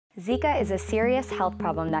Zika is a serious health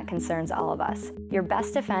problem that concerns all of us. Your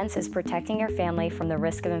best defense is protecting your family from the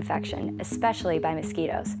risk of infection, especially by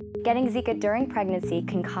mosquitoes. Getting Zika during pregnancy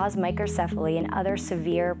can cause microcephaly and other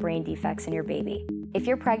severe brain defects in your baby. If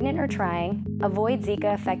you're pregnant or trying, avoid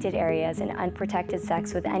Zika-affected areas and unprotected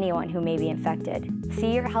sex with anyone who may be infected.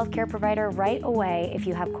 See your healthcare provider right away if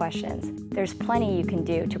you have questions. There's plenty you can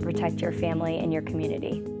do to protect your family and your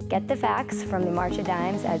community. Get the facts from the March of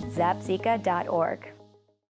Dimes at zapzika.org.